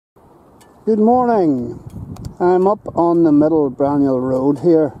Good morning. I'm up on the Middle Braniel Road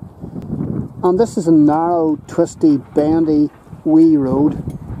here, and this is a narrow, twisty, bendy, wee road,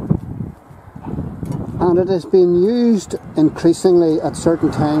 and it has been used increasingly at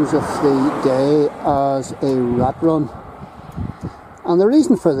certain times of the day as a rat run. And the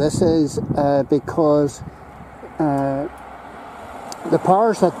reason for this is because the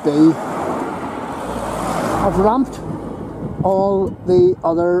powers that be have ramped all the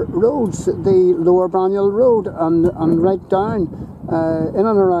other roads. The Lower Braniel Road and right down in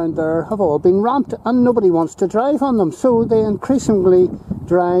and around there have all been ramped, and nobody wants to drive on them, so they increasingly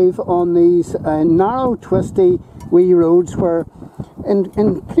drive on these narrow, twisty, wee roads where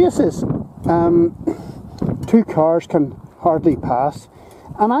in places two cars can hardly pass.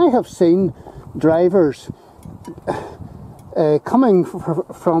 And I have seen drivers coming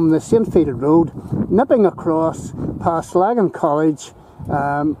from the Saintfield Road, nipping across past Lagan College,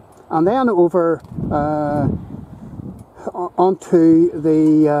 and then over onto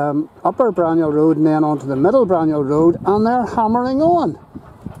the Upper Braniel Road, and then onto the Middle Braniel Road, and they're hammering on.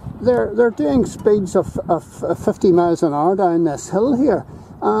 They're doing speeds of 50 miles an hour down this hill here,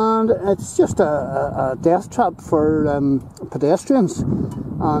 and it's just a death trap for pedestrians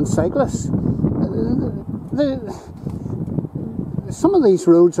and cyclists. Some of these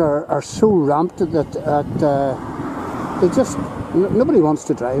roads are so ramped that they just, nobody wants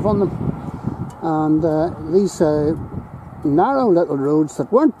to drive on them. And these narrow little roads that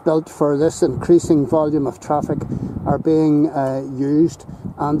weren't built for this increasing volume of traffic are being used,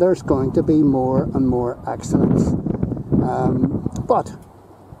 and there's going to be more and more accidents. But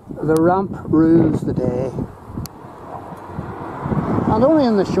the ramp rules the day. And only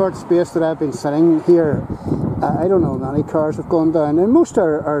in the short space that I've been sitting here, I don't know how many cars have gone down, and most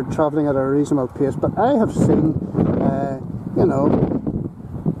are travelling at a reasonable pace, but I have seen, you know,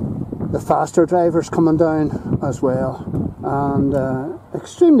 the faster drivers coming down as well, and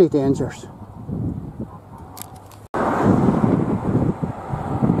extremely dangerous.